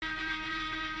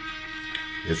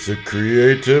It's a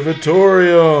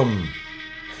creativatorium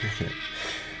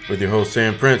with your host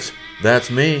Sam Prince.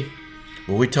 That's me.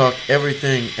 Where we talk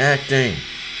everything acting,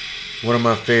 one of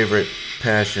my favorite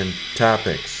passion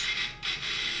topics,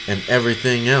 and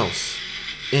everything else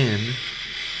in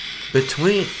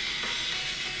between.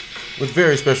 With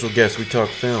very special guests, we talk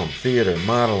film, theater,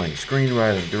 modeling,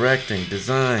 screenwriting, directing,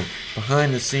 design,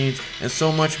 behind the scenes, and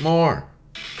so much more.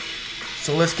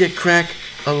 So let's get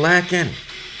crack-a-lackin'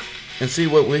 and see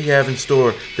what we have in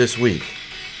store this week.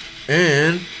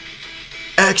 And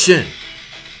action!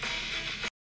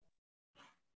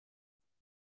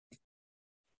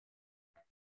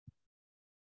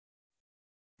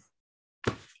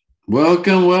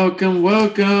 Welcome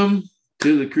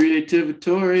to the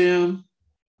Creativatorium.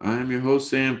 I'm your host,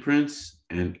 Sam Prince,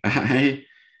 and I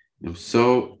am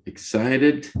so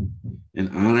excited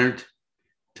and honored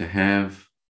to have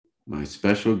my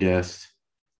special guest,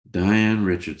 Diane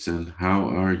Richardson. How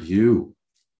are you?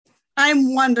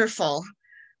 I'm wonderful,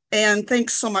 and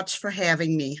thanks so much for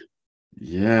having me.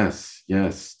 Yes.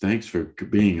 Thanks for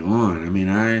being on. I mean,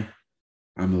 I'm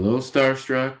a little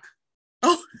starstruck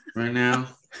right now.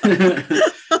 I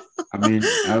mean,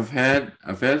 I've had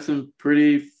some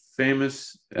pretty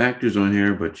famous actors on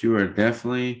here, but you are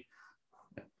definitely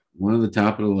one of the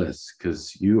top of the list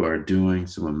because you are doing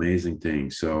some amazing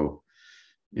things. So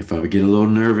if I would get a little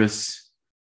nervous,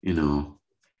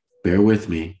 bear with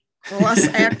me. Well, us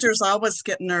actors always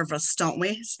get nervous, don't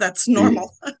we? So that's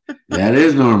normal. That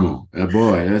is normal.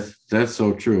 Boy, that's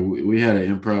so true. We had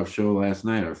an improv show last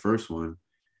night, our first one,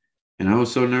 and I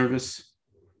was so nervous,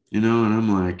 and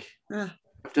I'm like, I've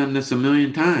done this a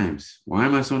million times. Why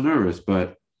am I so nervous?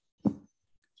 But it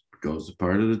goes a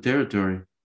part of the territory.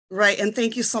 Right. And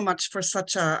thank you so much for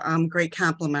such a great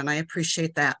compliment. I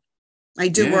appreciate that. I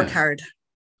do work hard.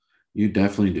 You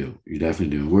definitely do.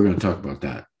 We're going to talk about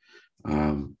that.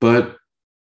 But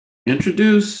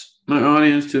introduce my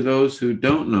audience to those who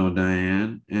don't know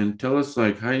Diane and tell us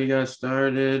how you got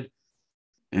started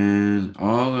and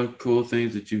all the cool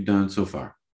things that you've done so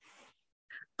far.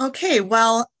 Okay.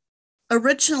 Well,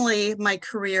 originally my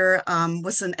career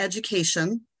was in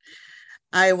education.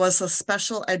 I was a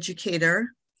special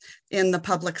educator in the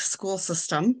public school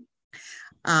system,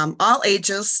 all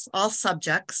ages, all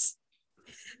subjects.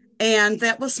 And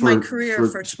that was my career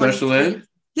for special ed?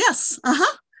 Yes.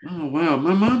 Oh, wow.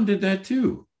 My mom did that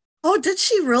too. Oh, did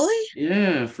she really?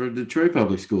 Yeah, for Detroit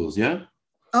Public Schools. Yeah.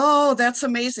 Oh, that's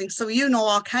amazing. So you know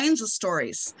all kinds of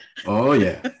stories. Oh,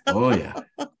 yeah.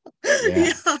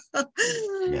 Yeah.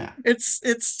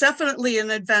 It's definitely an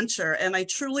adventure. And I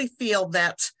truly feel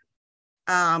that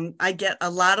I get a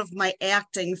lot of my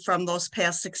acting from those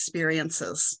past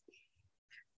experiences.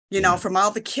 From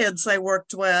all the kids I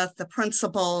worked with, the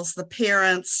principals, the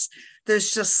parents,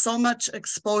 there's just so much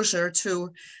exposure to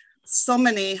so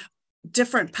many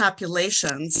different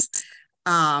populations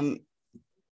and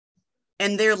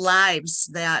their lives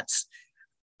that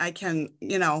I can,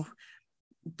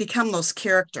 become those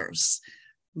characters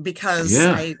because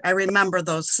I remember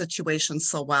those situations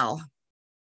so well.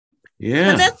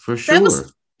 Yeah, for sure.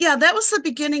 That was the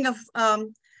beginning of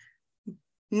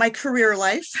my career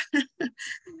life.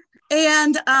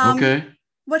 And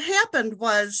what happened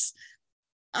was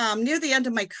near the end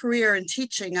of my career in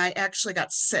teaching, I actually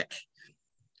got sick.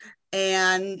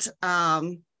 And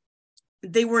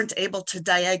they weren't able to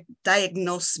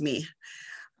diagnose me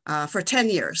for 10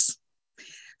 years.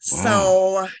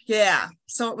 Wow.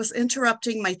 So it was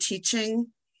interrupting my teaching.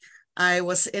 I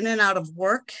was in and out of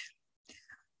work.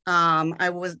 I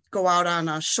would go out on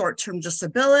a short-term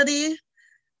disability.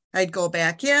 I'd go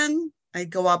back in. I'd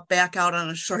go back out on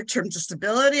a short-term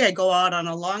disability. I'd go out on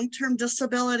a long-term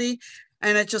disability.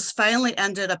 And it just finally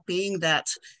ended up being that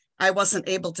I wasn't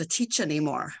able to teach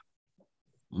anymore.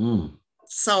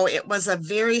 So it was a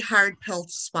very hard pill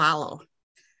to swallow.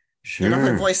 Sure.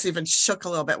 My voice even shook a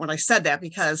little bit when I said that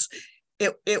because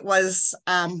it was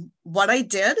what I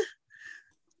did.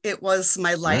 It was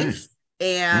my life,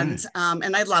 and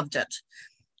I loved it.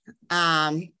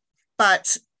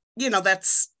 But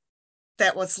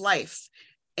that was life.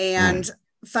 And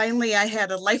finally, I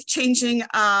had a life-changing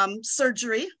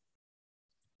surgery.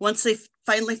 Once they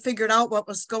finally figured out what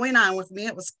was going on with me,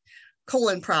 it was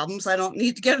colon problems. I don't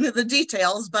need to get into the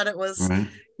details, but it was,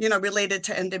 related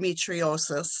to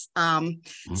endometriosis.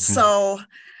 So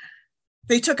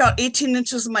they took out 18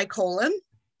 inches of my colon,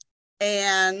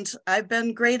 and I've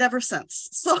been great ever since.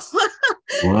 So,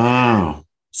 wow.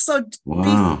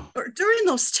 During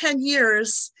those 10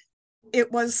 years,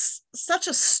 it was such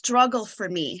a struggle for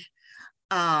me.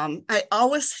 I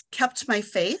always kept my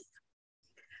faith.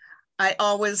 I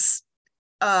always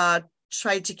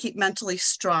tried to keep mentally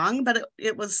strong, but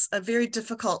it was a very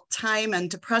difficult time and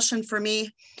depression for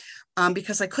me,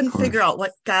 because I couldn't figure out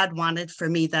what God wanted for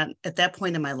me then at that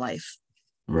point in my life.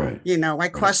 Right. My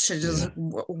question is,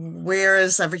 where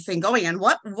is everything going, and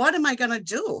what am I going to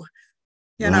do?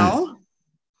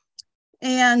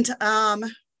 And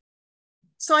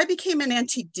so I became an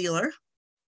antique dealer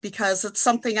because it's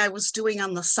something I was doing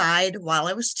on the side while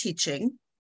I was teaching.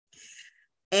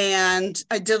 And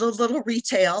I did a little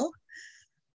retail,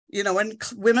 in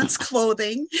women's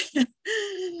clothing.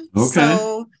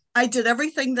 So I did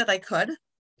everything that I could.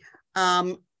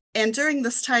 And during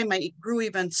this time, I grew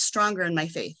even stronger in my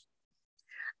faith,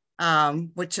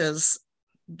 which is,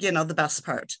 the best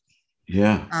part.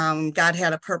 Yeah. God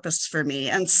had a purpose for me.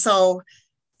 And so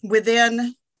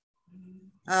within,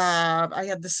 I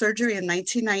had the surgery in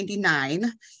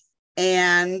 1999.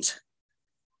 And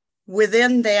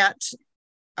within that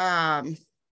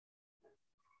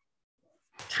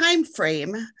time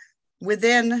frame,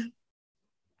 within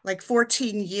like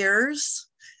 14 years,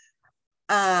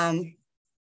 I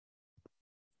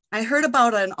heard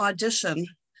about an audition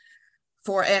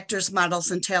for Actors,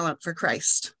 Models, and Talent for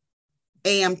Christ,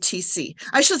 AMTC.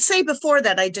 I should say before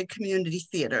that I did community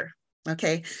theater.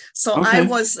 Okay. So I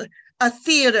was a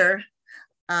theater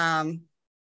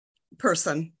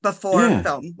person before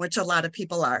film, which a lot of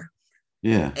people are.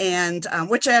 Yeah. And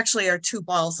which actually are two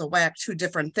balls of wax, two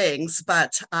different things,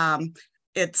 but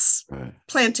it's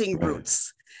planting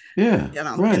roots, in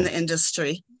the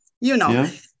industry,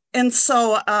 And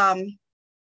so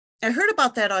I heard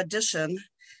about that audition,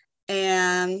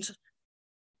 and,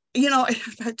 I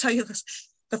tell you this,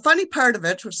 the funny part of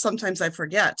it, which sometimes I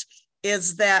forget,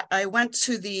 is that I went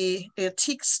to the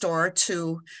antique store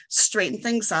to straighten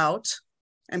things out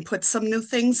and put some new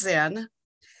things in.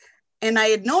 And I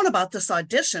had known about this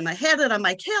audition. I had it on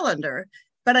my calendar,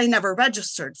 but I never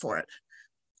registered for it.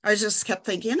 I just kept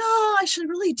thinking, I should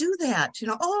really do that.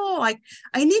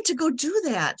 I need to go do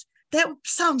that. That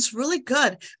sounds really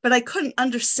good. But I couldn't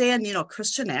understand,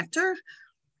 Christian actor.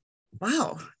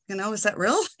 Wow. Is that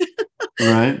real?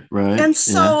 Right. And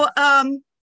so,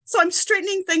 so I'm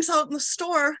straightening things out in the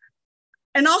store.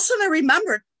 And all of a sudden I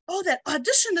remembered, that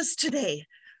audition is today.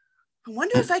 I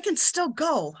wonder if I can still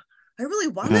go. I really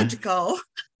wanted to go.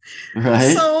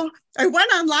 Right. So I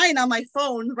went online on my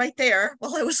phone right there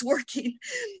while I was working,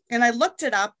 and I looked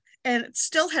it up, and it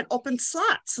still had open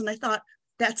slots. And I thought,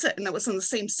 that's it. And it was in the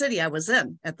same city I was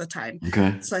in at the time.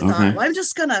 Okay. So I thought, well, I'm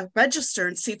just going to register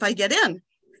and see if I get in.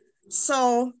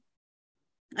 So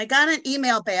I got an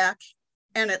email back,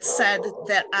 and it said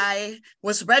that I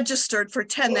was registered for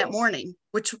 10 that morning,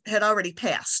 which had already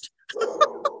passed.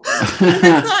 And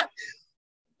I thought,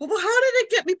 well, how did it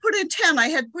get me put in 10? I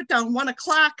had put down 1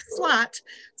 o'clock slot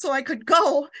so I could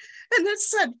go. And it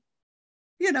said,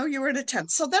 you were at a 10.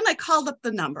 So then I called up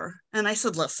the number and I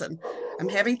said, listen, I'm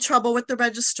having trouble with the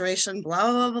registration,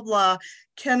 blah, blah, blah, blah.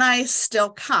 Can I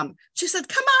still come? She said,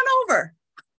 come on over.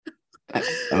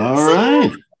 All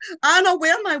right. On a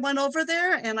whim, I went over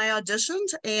there and I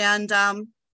auditioned, and I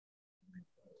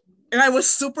was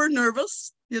super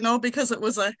nervous, because it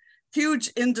was a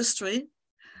huge industry.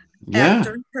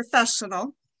 Actor,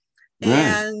 professional.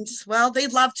 And well, they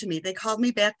loved me. They called me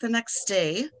back the next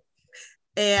day,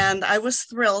 and I was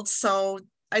thrilled. So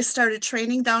I started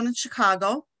training down in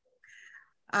Chicago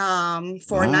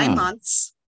for 9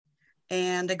 months,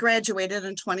 and I graduated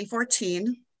in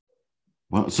 2014.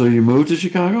 Well, so you moved to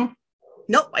Chicago?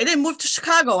 Nope, I didn't move to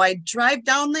Chicago. I drive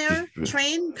down there,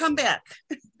 train, come back.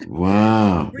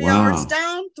 Wow. 3 hours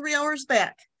down, 3 hours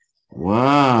back.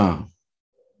 Wow.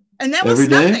 And that was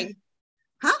nothing.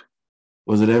 Huh?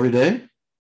 Was it every day?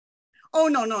 Oh,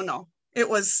 no. It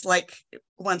was like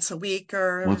once a week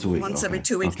or once every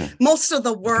 2 weeks. Okay. Most of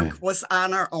the work was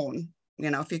on our own,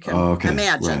 if you can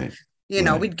imagine.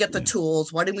 We'd get the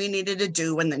tools, what we needed to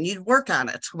do, and then you'd work on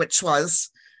it, which was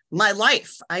my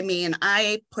life. I mean,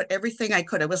 I put everything I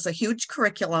could. It was a huge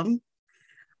curriculum,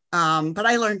 but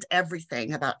I learned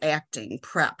everything about acting,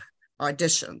 prep,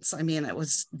 auditions. I mean, it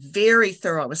was very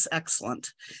thorough. It was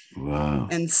excellent. Wow.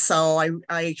 And so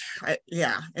I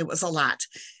it was a lot.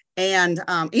 And,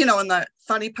 and the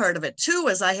funny part of it too,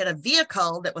 is I had a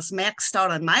vehicle that was maxed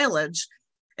out on mileage,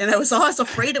 and I was always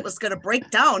afraid it was going to break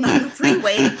down on the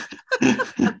freeway.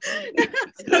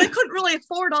 And I couldn't really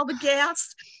afford all the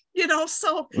gas,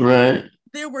 so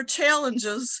there were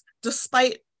challenges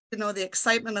despite the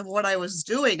excitement of what I was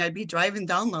doing. I'd be driving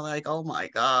down there like, oh my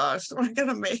gosh, am I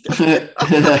gonna make it?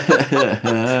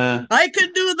 I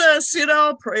can do this,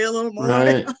 pray a little more.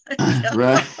 Right.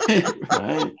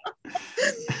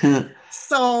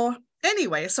 So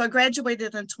anyway, so I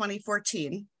graduated in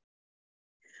 2014.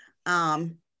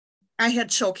 I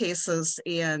had showcases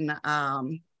in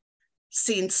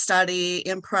scene study,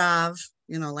 improv,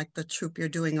 like the troupe you're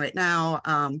doing right now,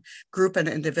 group and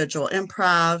individual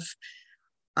improv,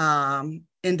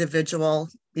 individual,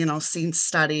 scene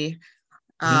study,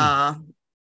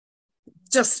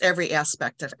 just every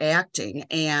aspect of acting.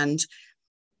 And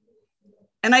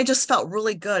I just felt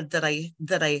really good that I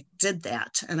did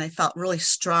that. And I felt really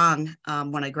strong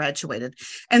when I graduated.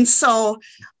 And so,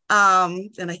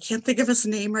 and I can't think of his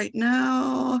name right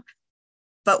now,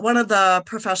 but one of the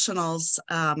professionals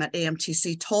at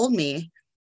AMTC told me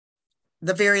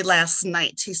the very last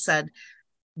night, he said,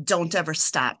 don't ever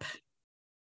stop.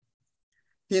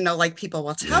 Like people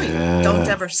will tell you, don't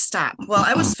ever stop. Well,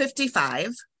 I was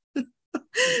 55.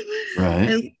 Right.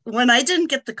 And when I didn't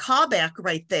get the call back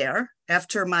right there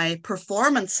after my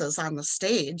performances on the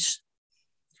stage,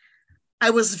 I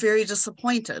was very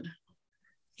disappointed.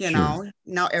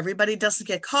 Now everybody doesn't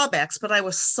get callbacks, but I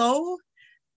was so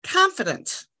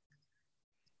confident.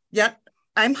 Yet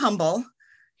I'm humble,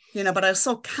 but I was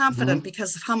so confident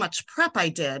because of how much prep I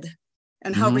did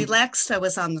and how relaxed I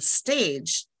was on the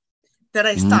stage that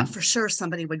I thought for sure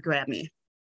somebody would grab me.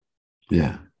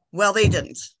 Yeah. Well, they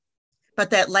didn't. But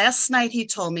that last night he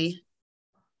told me,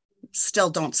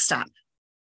 still don't stop.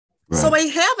 Right. So I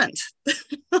haven't.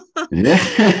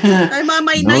 Yeah. I'm on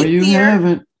my ninth year.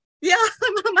 Haven't. Yeah,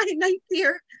 I'm on my 9th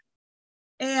year.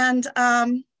 And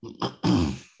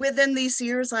within these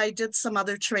years, I did some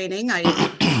other training.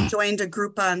 I joined a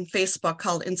group on Facebook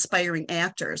called Inspiring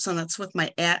Actors, and it's with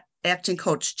my acting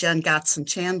coach, Jen Gotson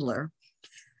Chandler,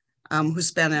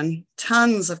 who's been in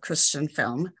tons of Christian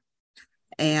film,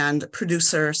 and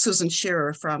producer Susan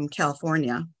Shearer from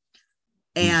California.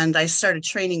 And I started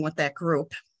training with that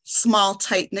group, small,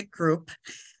 tight-knit group.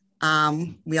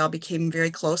 We all became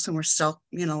very close, and we're still,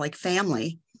 like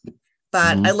family.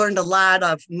 But I learned a lot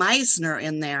of Meisner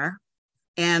in there,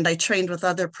 and I trained with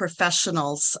other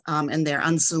professionals in there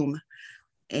on Zoom.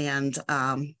 And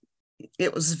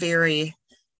it was very,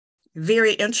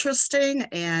 very interesting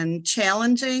and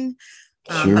challenging.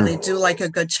 But I do like a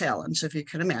good challenge, if you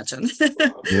can imagine.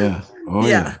 Yeah. Oh,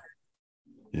 yeah.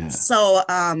 Yeah. So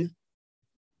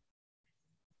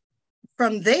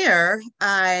from there,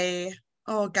 I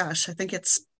think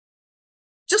it's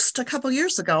just a couple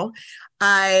years ago,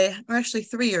 actually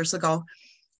 3 years ago,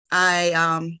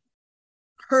 I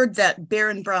heard that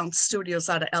Baron Brown Studios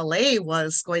out of LA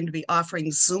was going to be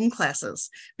offering Zoom classes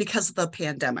because of the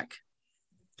pandemic.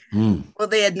 Well,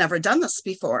 they had never done this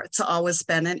before. It's always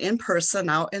been an in-person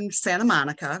out in Santa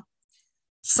Monica.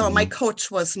 So my coach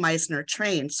was Meisner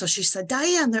trained. So she said,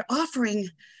 Diane, they're offering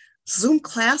Zoom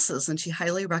classes, and she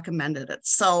highly recommended it.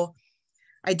 So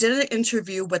I did an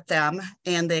interview with them,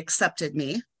 and they accepted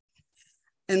me.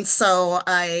 And so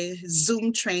I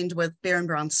Zoom trained with Baron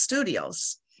Brown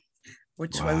Studios,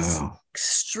 which was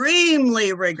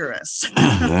extremely rigorous.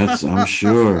 I'm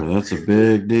sure that's a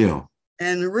big deal.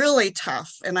 And really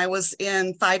tough. And I was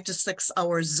in 5 to 6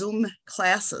 hour Zoom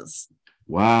classes.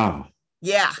 Wow.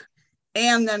 Yeah.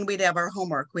 And then we'd have our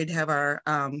homework. We'd have our,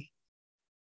 our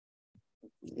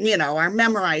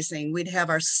memorizing. We'd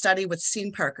have our study with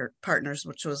scene partners,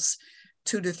 which was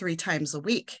 2 to 3 times a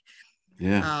week.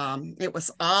 Yeah. It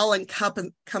was all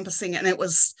encompassing, and it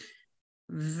was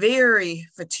very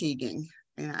fatiguing.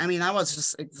 I mean, I was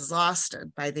just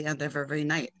exhausted by the end of every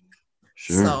night.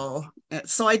 Sure.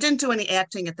 So I didn't do any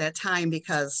acting at that time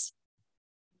because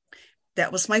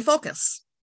that was my focus.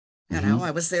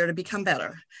 I was there to become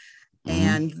better.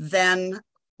 And then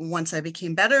once I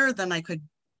became better, then I could,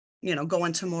 go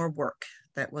into more work.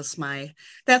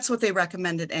 That's what they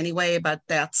recommended anyway, but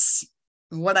that's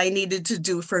what I needed to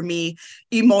do for me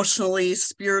emotionally,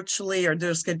 spiritually, or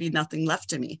there's going to be nothing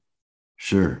left of me.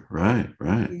 Sure. Right.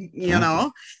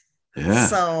 Yeah.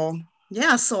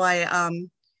 So I,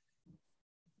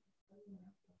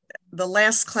 the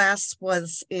last class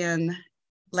was in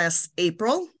last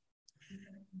April.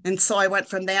 And so I went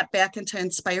from that back into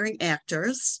Inspiring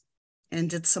Actors and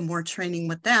did some more training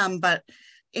with them. But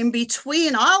in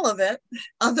between all of it,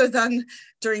 other than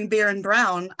during Baron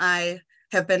Brown, I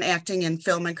have been acting in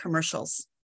film and commercials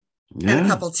and a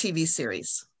couple TV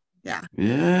series.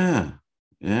 Yeah.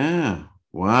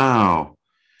 Wow.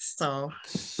 So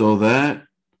that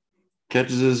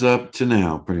catches us up to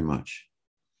now, pretty much.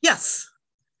 Yes.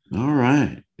 All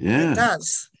right. Yeah. It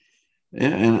does. Yeah.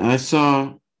 And I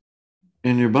saw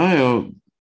in your bio,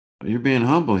 you're being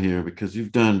humble here because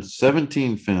you've done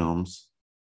 17 films,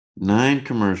 9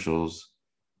 commercials,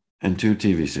 and 2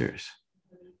 TV series.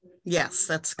 Yes,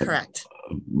 that's correct.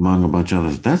 Among a bunch of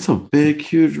others. That's a big,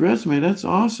 huge resume. That's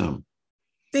awesome.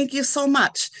 Thank you so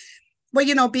much.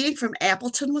 Well, being from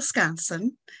Appleton,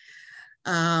 Wisconsin,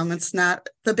 it's not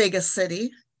the biggest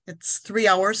city. It's 3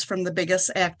 hours from the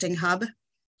biggest acting hub.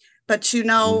 But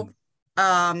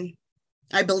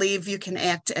I believe you can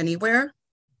act anywhere,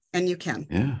 and you can.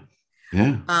 Yeah.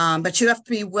 Yeah. But you have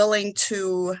to be willing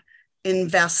to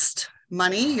invest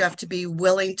money. You have to be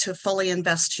willing to fully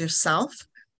invest yourself.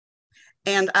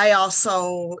 And I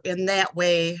also, in that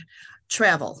way,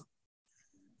 travel.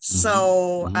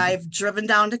 So I've driven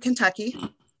down to Kentucky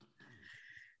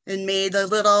and made a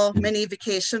little mini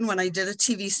vacation when I did a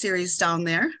TV series down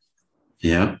there.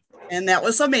 Yeah. And that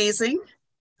was amazing.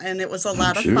 And it was a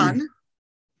lot of fun.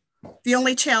 The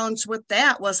only challenge with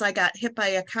that was I got hit by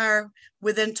a car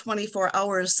within 24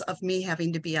 hours of me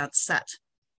having to be on set.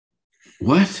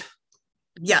 What?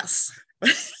 Yes.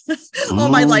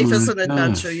 My life is an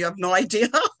adventure. You have no idea.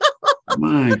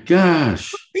 My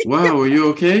gosh. Wow. Were you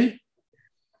okay?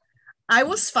 I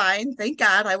was fine. Thank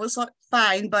God I was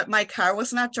fine, but my car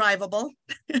was not drivable.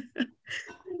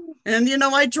 And,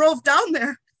 I drove down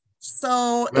there.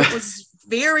 So it was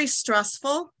very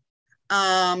stressful.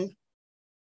 A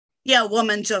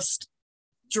woman just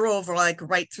drove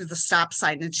right through the stop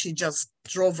sign, and she just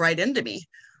drove right into me.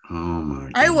 Oh my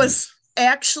goodness. I was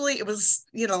actually, it was,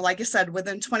 like I said,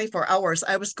 within 24 hours,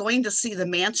 I was going to see the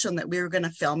mansion that we were going to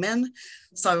film in.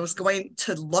 So I was going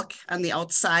to look on the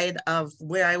outside of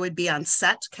where I would be on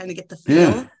set, kind of get the feel.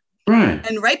 Yeah, right.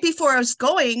 And right before I was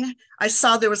going, I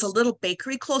saw there was a little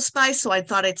bakery close by. So I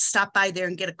thought I'd stop by there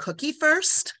and get a cookie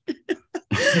first.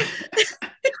 Because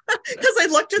I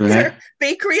looked at their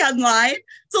bakery online.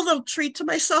 It's a little treat to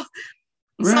myself.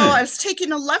 Right. So I was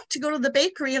taking a left to go to the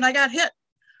bakery, and I got hit.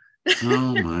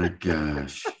 Oh my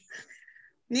gosh.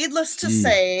 Needless to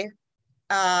say,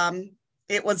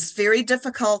 it was very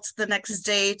difficult the next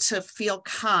day to feel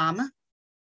calm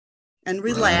and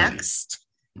relaxed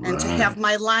and to have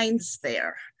my lines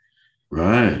there.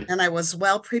 Right. And I was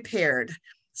well prepared.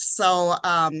 So,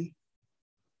 I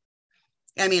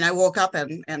woke up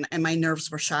and my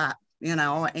nerves were shot, and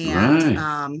I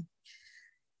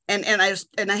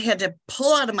had to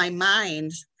pull out of my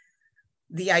mind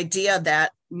the idea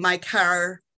that my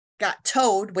car got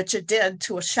towed, which it did,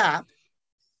 to a shop.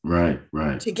 Right.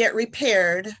 To get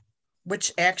repaired,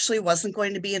 which actually wasn't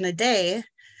going to be in a day.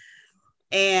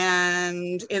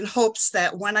 And in hopes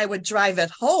that when I would drive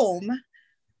it home,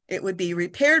 it would be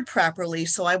repaired properly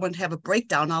so I wouldn't have a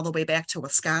breakdown all the way back to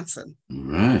Wisconsin.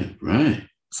 Right.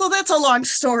 So that's a long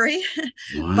story.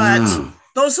 Wow. But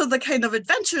those are the kind of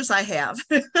adventures I have.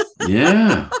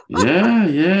 Yeah.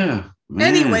 Man.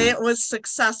 Anyway, it was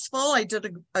successful. I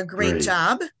did a great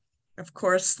job. Of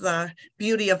course, the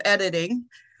beauty of editing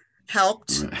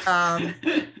helped.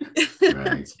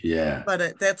 Right. Yeah.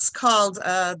 But that's called,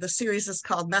 the series is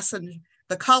called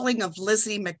The Calling of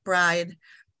Lizzie McBride,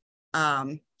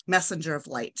 Messenger of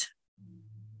Light.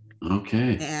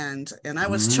 Okay. And I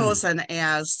was chosen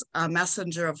as a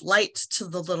messenger of light to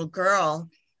the little girl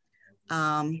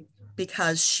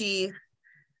because she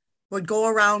would go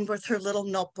around with her little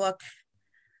notebook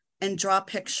and draw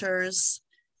pictures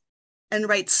and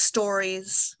write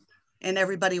stories, and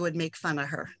everybody would make fun of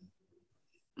her.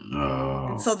 Oh.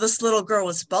 And so this little girl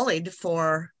was bullied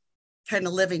for kind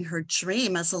of living her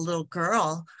dream as a little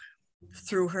girl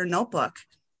through her notebook.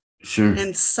 Sure.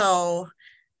 And so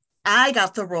I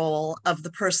got the role of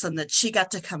the person that she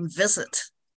got to come visit.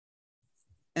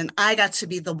 And I got to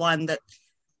be the one that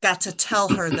got to tell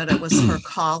her that it was her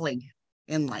calling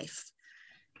in life.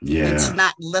 Yeah. And to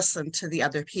not listen to the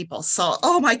other people. So,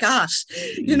 oh my gosh,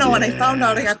 when I found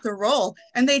out I got the role,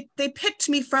 and they picked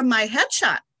me from my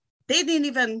headshot. They didn't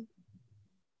even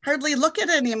hardly look at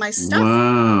any of my stuff.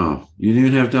 Wow. You didn't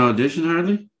even have to audition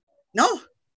hardly? No.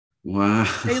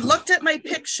 Wow. They looked at my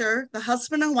picture. The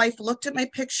husband and wife looked at my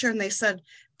picture and they said,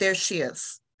 there she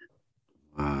is.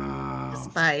 Wow.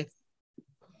 Just by,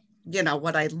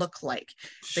 what I look like.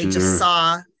 Sure. They just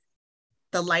saw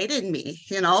the light in me,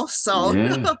 so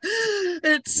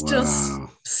it's just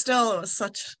still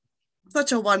such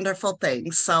a wonderful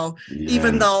thing. So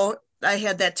even though I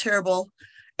had that terrible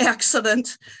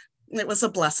accident, it was a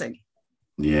blessing.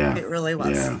 Yeah. It really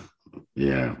was.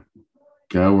 Yeah.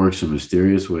 God works in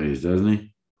mysterious ways, doesn't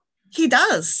he? He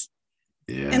does.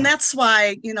 Yeah. And that's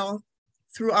why,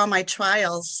 through all my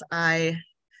trials, I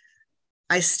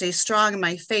stay strong in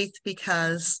my faith,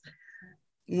 because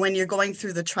when you're going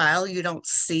through the trial, you don't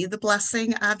see the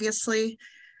blessing, obviously.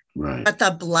 Right. But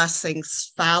the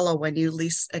blessings follow when you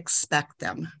least expect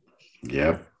them.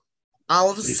 Yep. All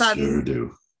of a sudden, sure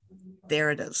do.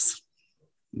 There it is.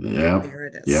 Yep. There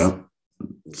it is. Yep.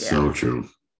 Yeah.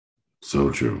 So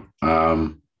true.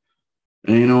 And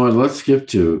you know what? Let's skip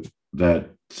to that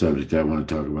subject I want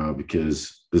to talk about,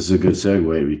 because this is a good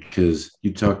segue, because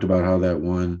you talked about how that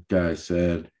one guy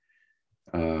said,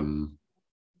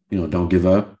 don't give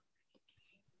up.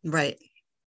 Right.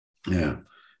 Yeah.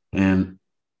 And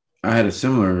I had a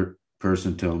similar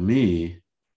person tell me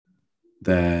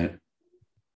that,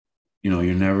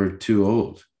 you're never too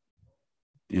old,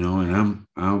 and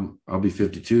I'll be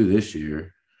 52 this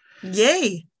year.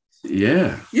 Yay.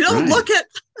 Yeah. You don't right. look it.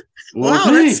 Well, wow,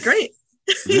 thanks. that's great.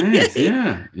 Thanks.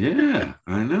 Yeah.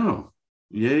 I know.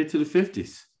 Yay to the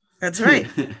 50s. That's right.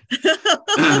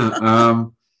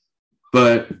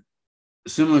 But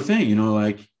similar thing,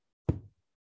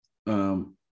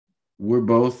 we're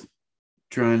both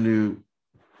trying to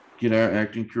get our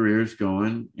acting careers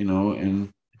going,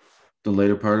 in the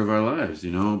later part of our lives,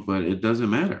 but it doesn't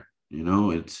matter.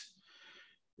 It's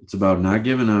about not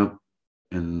giving up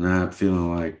and not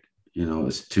feeling like,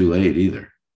 it's too late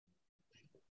either.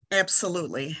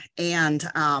 Absolutely. And,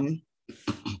 and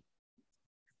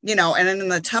in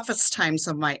the toughest times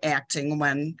of my acting,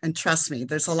 and trust me,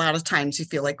 there's a lot of times you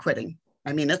feel like quitting.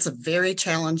 I mean, it's a very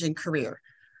challenging career,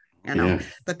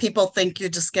 but people think you're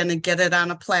just going to get it on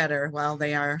a platter. Well,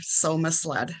 they are so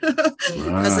misled,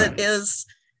 because it is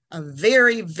a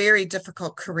very, very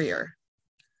difficult career.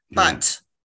 But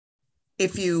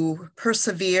if you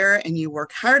persevere and you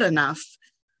work hard enough,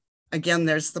 again,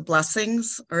 there's the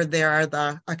blessings, or there are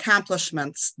the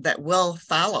accomplishments that will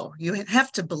follow. You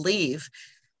have to believe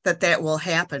that will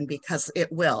happen, because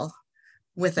it will,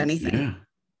 with anything. Yeah.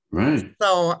 Right.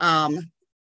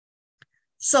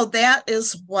 So that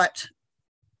is what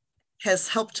has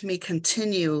helped me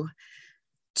continue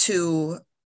to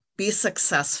be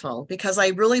successful, because I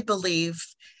really believe,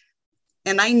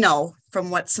 and I know from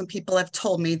what some people have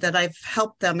told me, that I've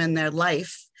helped them in their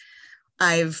life.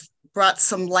 I've brought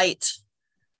some light,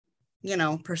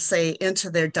 per se, into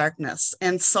their darkness.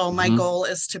 And so my goal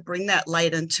is to bring that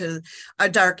light into a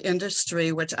dark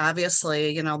industry, which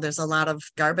obviously, there's a lot of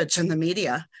garbage in the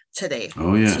media today.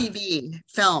 Oh, yeah. TV,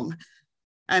 film.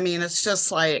 I mean, it's just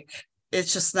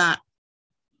not,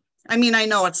 I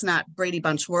know it's not Brady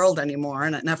Bunch world anymore,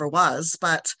 and it never was,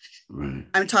 but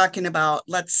I'm talking about,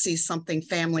 let's see something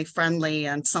family friendly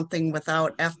and something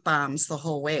without F-bombs the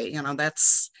whole way.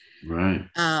 That's right.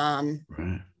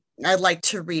 I'd like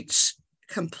to reach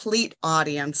complete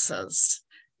audiences,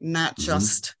 not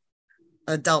just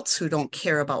adults who don't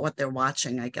care about what they're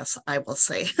watching, I guess I will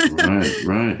say.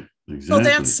 Right. Exactly. So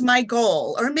that's my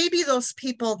goal. Or maybe those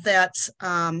people that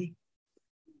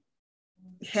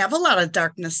have a lot of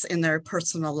darkness in their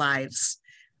personal lives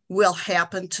will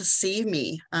happen to see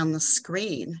me on the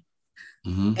screen.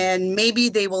 And maybe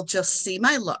they will just see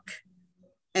my look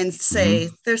and say,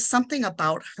 there's something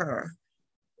about her.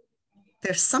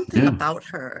 There's something about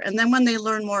her. And then when they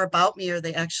learn more about me, or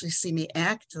they actually see me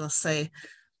act, they'll say,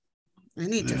 I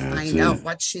need to find out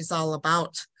what she's all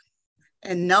about,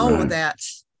 and know that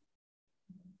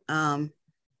I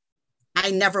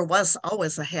never was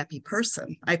always a happy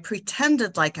person. I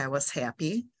pretended like I was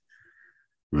happy.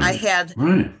 I had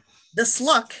this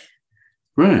look,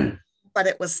 but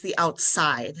it was the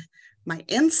outside. My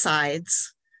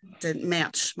insides didn't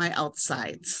match my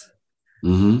outsides.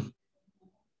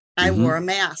 I wore a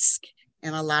mask,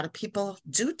 and a lot of people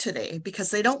do today,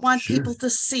 because they don't want people to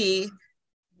see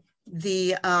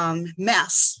the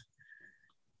mess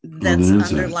that's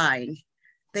underlying.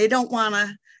 They don't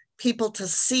want people to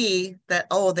see that,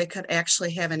 they could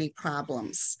actually have any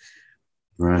problems,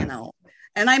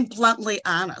 and I'm bluntly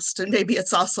honest, and maybe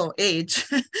it's also age,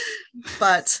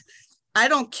 but I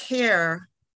don't care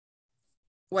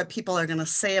what people are going to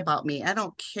say about me. I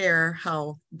don't care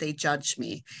how they judge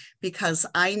me, because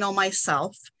I know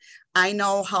myself. I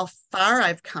know how far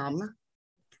I've come,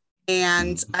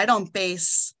 and I don't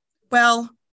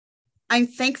I'm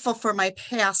thankful for my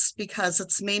past, because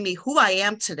it's made me who I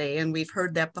am today. And we've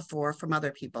heard that before from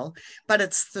other people, but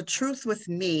it's the truth with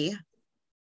me,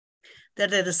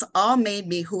 that it has all made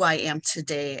me who I am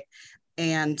today,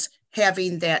 and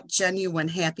having that genuine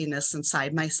happiness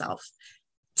inside myself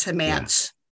to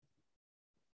match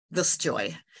this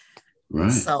joy.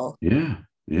 So yeah.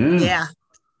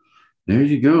 There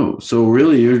you go. So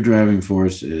really, your driving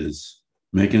force is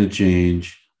making a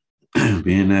change,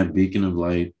 being that beacon of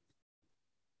light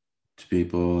to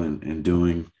people, and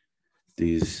doing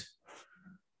these,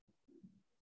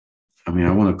 I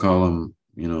want to call them,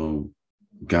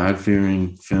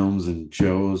 God-fearing films and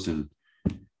shows and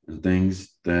things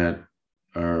that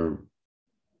are,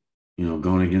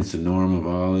 going against the norm of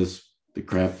all the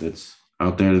crap that's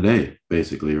out there today,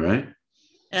 basically, right?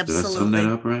 Absolutely. Did I sum that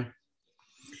up right?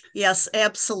 Yes,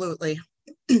 absolutely.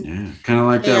 Yeah, kind of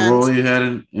like that And role you had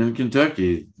in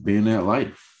Kentucky, being that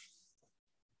light.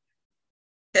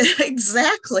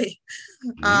 exactly.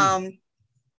 Yeah.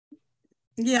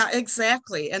 Yeah,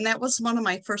 exactly. And that was one of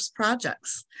my first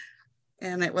projects.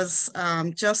 And it was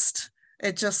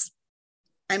it just,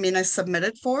 I mean, I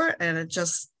submitted for it and it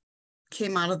just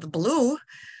came out of the blue.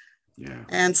 Yeah.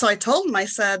 And so I told him, I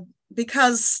said,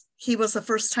 because he was a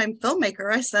first time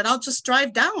filmmaker, I said, I'll just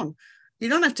drive down. You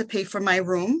don't have to pay for my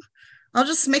room. I'll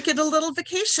just make it a little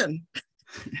vacation.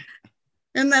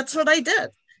 And that's what I did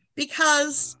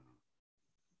because,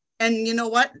 and you know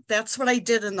what? That's what I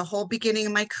did in the whole beginning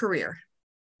of my career.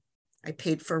 I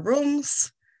paid for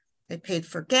rooms. I paid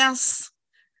for gas.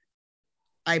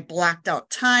 I blocked out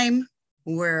time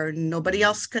where nobody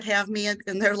else could have me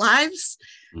in their lives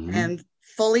and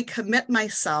fully commit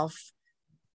myself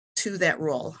to that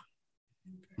role,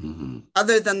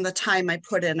 other than the time I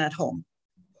put in at home.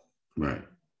 Right.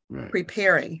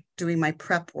 Preparing, doing my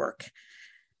prep work.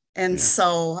 And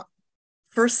so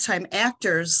first time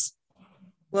actors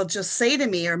will just say to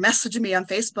me or message me on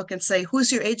Facebook and say,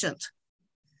 who's your agent?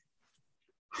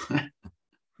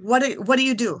 What do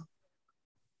you do?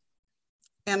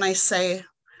 And I say,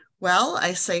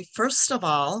 first of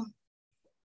all,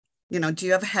 do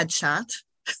you have a headshot?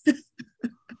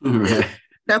 Right.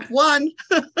 Step one.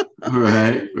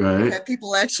 Right.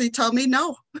 People actually tell me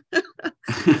no.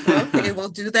 Okay, we'll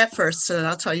do that first, and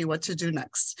I'll tell you what to do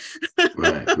next.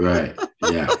 Right.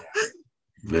 Yeah.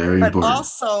 Very important. But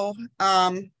also,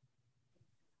 I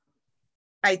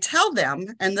tell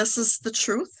them, and this is the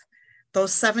truth,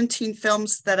 those 17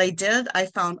 films that I did, I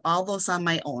found all those on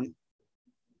my own.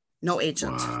 No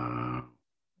agent. Wow.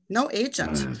 No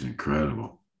agent. That is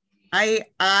incredible.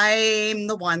 I'm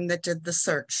the one that did the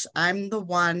search. I'm the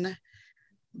one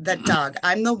that dug.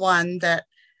 I'm the one that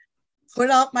put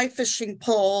out my fishing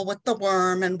pole with the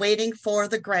worm and waiting for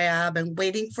the grab and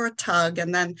waiting for a tug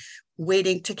and then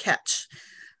waiting to catch,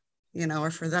 or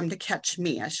for them to catch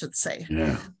me, I should say.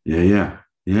 Yeah.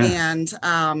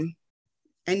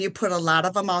 And you put a lot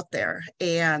of them out there.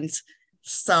 And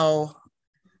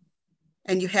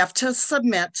you have to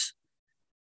submit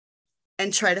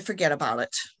and try to forget about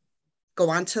it. Go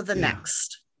on to the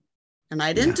next. And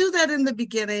I didn't do that in the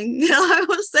beginning. I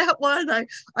was that one.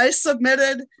 I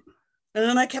submitted and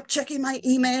then I kept checking my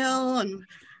email and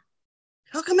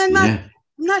how come I'm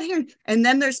not hearing? And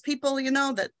then there's people,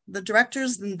 that the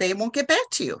directors, and they won't get back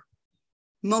to you.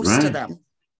 Most of them,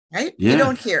 right? You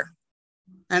don't hear.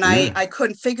 And I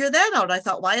couldn't figure that out. I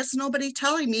thought, why is nobody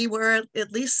telling me where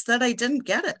at least that I didn't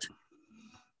get it?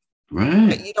 Right.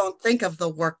 But you don't think of the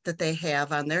work that they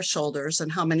have on their shoulders and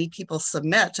how many people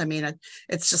submit. I mean,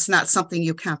 it's just not something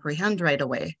you comprehend right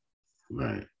away.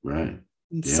 Right.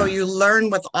 So you learn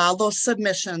with all those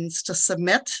submissions to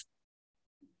submit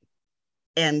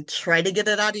and try to get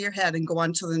it out of your head and go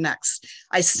on to the next.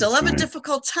 I still have a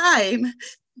difficult time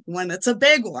when it's a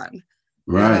big one.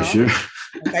 Right, sure.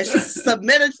 Like I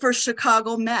submitted for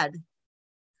Chicago Med.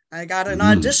 I got an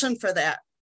audition for that.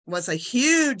 It was a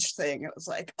huge thing. It was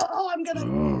like, I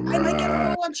might get a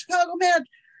role on Chicago Med.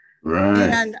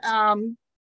 Right.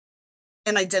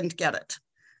 And I didn't get it.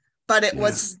 But it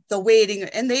was the waiting,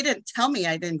 and they didn't tell me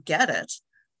I didn't get it.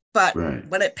 But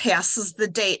when it passes the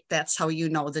date, that's how you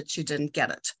know that you didn't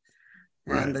get it.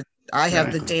 And I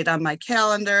have the date on my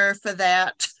calendar for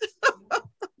that.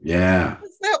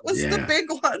 That was the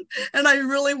big one. And I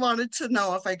really wanted to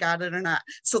know if I got it or not.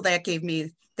 So that gave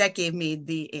me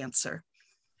the answer,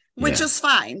 which is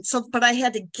fine. So, but I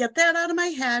had to get that out of my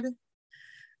head.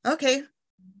 Okay,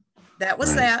 that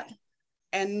was that.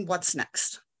 And what's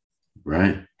next?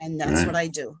 Right. And that's what I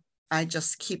do. I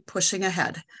just keep pushing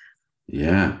ahead.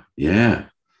 Yeah.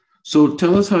 So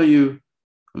tell us how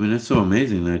it's so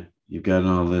amazing that you've gotten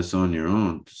all this on your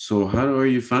own. So how are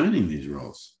you finding these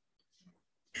roles?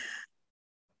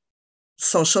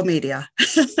 Social media.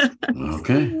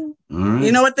 Okay. All right.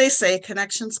 You know what they say,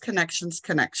 connections.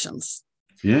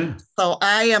 Yeah. So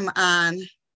I am on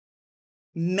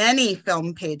many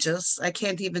film pages. I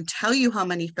can't even tell you how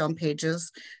many film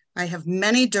pages. I have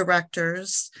many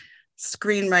directors,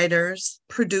 screenwriters,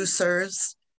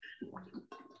 producers,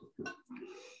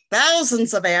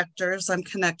 thousands of actors I'm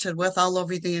connected with all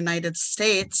over the United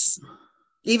States,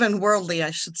 even worldly,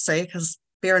 I should say, because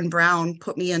Baron Brown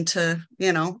put me into,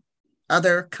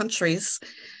 other countries.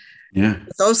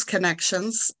 Those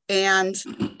connections. And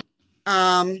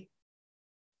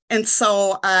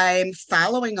so I'm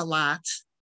following a lot.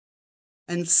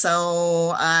 And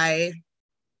so I,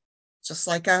 just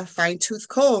like a fine-tooth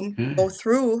comb, go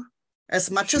through as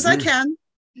much as I can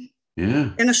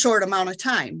in a short amount of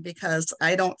time, because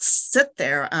I don't sit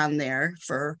there on there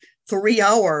for 3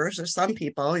 hours, or some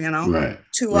people, right.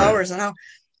 2 hours.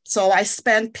 So I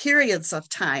spend periods of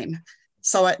time.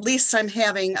 So at least I'm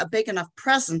having a big enough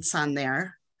presence on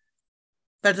there,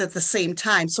 but at the same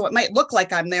time, so it might look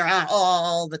like I'm there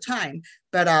all the time,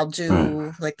 but I'll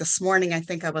do like this morning, I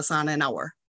think I was on an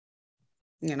hour,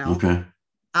 Okay.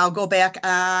 I'll go back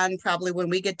on probably when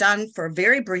we get done for a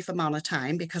very brief amount of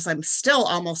time, because I'm still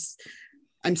an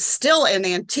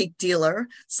antique dealer.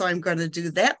 So I'm going to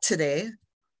do that today.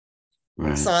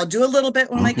 Right. So I'll do a little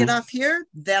bit when I get off here,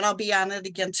 then I'll be on it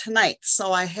again tonight.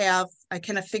 So I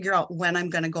kind of figure out when I'm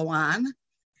going to go on.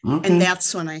 Okay. And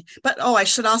that's when I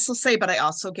should also say, but I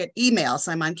also get emails.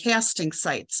 I'm on casting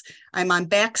sites. I'm on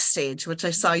Backstage, which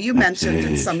I saw you mentioned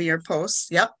in some of your posts.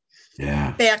 Yep.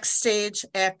 Yeah. Backstage,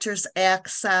 Actors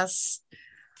Access.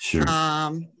 Sure.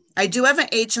 I do have an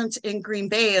agent in Green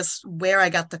Bay, is where I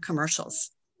got the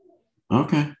commercials.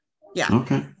 Okay. Yeah.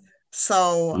 Okay.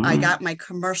 So I got my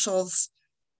commercials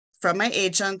from my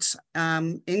agent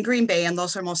in Green Bay, and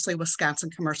those are mostly Wisconsin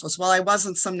commercials. Well, I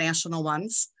wasn't some national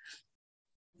ones,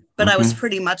 but I was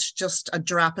pretty much just a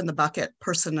drop in the bucket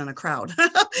person in a crowd.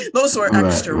 Those were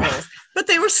extra roles, but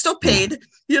they were still paid,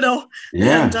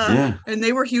 Yeah. And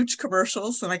they were huge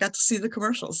commercials, and I got to see the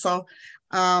commercials. So,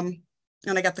 and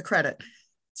I got the credit.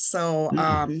 So,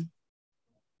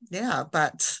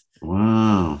 but.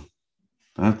 Wow.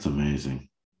 That's amazing.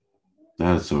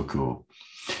 That is so cool.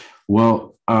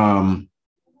 Well, we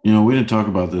didn't talk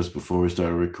about this before we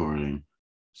started recording,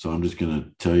 so I'm just going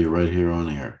to tell you right here on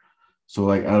air.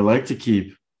 So I like to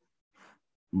keep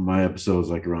my episodes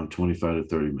like around 25 to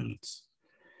 30 minutes,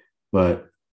 but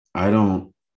I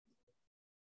don't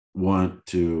want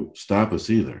to stop us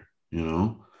either,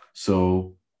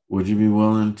 So would you be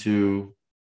willing to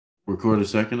record a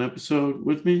second episode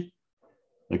with me?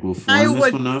 Like I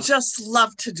would just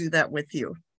love to do that with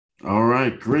you. All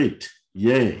right, great.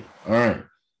 Yay. All right.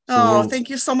 So thank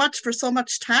you so much for so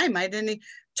much time.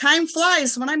 Time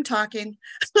flies when I'm talking.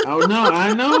 Oh, no,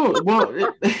 I know.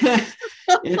 Well,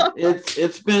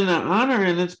 it's been an honor,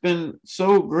 and it's been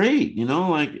so great.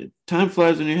 Time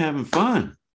flies when you're having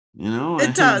fun.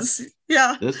 It does.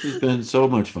 Yeah. This has been so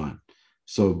much fun.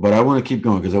 So, but I want to keep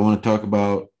going, because I want to talk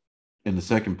about, in the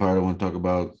second part, I want to talk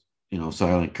about,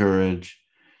 silent courage,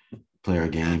 play our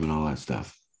game, and all that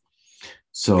stuff.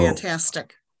 So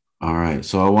fantastic. All right.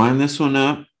 So I'll wind this one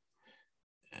up,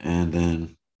 and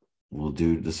then we'll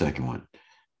do the second one.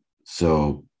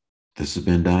 So this has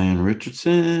been Diane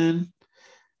Richardson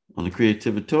on the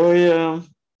Creativatorium.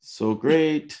 So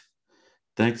great.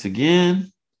 Thanks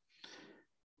again.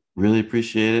 Really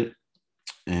appreciate it.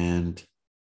 And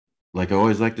like I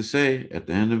always like to say at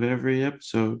the end of every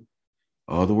episode,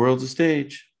 all the world's a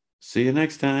stage. See you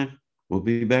next time. We'll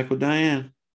be back with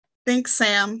Diane. Thanks,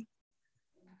 Sam.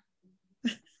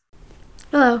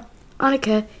 Hello,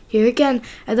 Annika here again.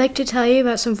 I'd like to tell you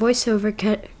about some voiceover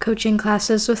coaching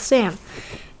classes with Sam.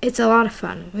 It's a lot of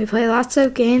fun. We play lots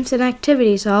of games and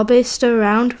activities, all based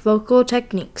around vocal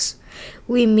techniques.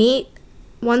 We meet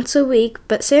once a week,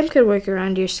 but Sam could work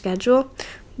around your schedule.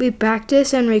 We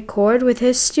practice and record with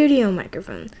his studio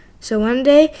microphone, so one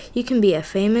day you can be a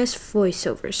famous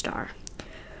voiceover star.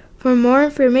 For more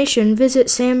information, visit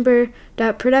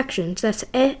samber.productions, that's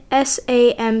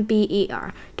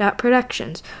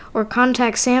SAMBER.productions, or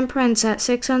contact Sam Prince at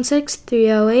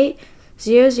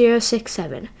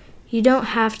 616-308-0067. You don't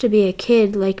have to be a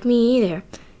kid like me either.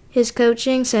 His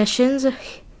coaching sessions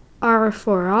are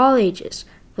for all ages.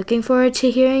 Looking forward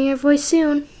to hearing your voice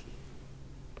soon.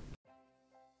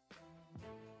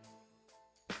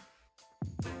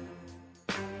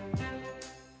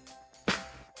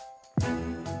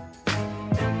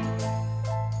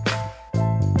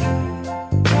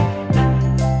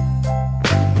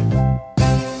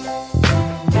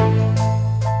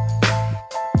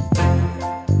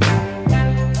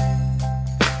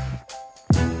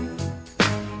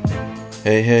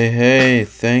 Hey,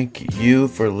 thank you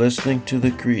for listening to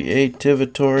the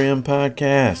Creativatorium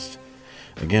podcast.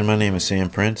 Again, my name is Sam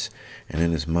Prince, and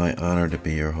it is my honor to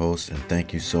be your host, and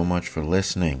thank you so much for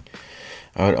listening.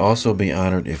 I would also be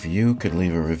honored if you could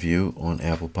leave a review on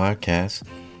Apple Podcasts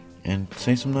and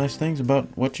say some nice things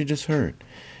about what you just heard.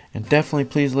 And definitely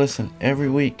please listen every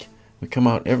week. We come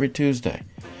out every Tuesday.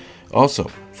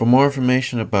 Also, for more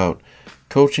information about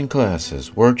coaching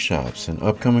classes, workshops, and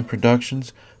upcoming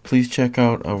productions, please check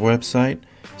out our website,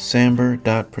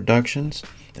 samber.productions.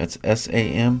 That's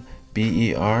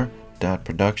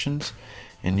SAMBER.productions.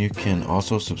 And you can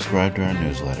also subscribe to our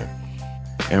newsletter.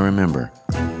 And remember,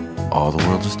 all the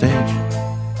world's a stage.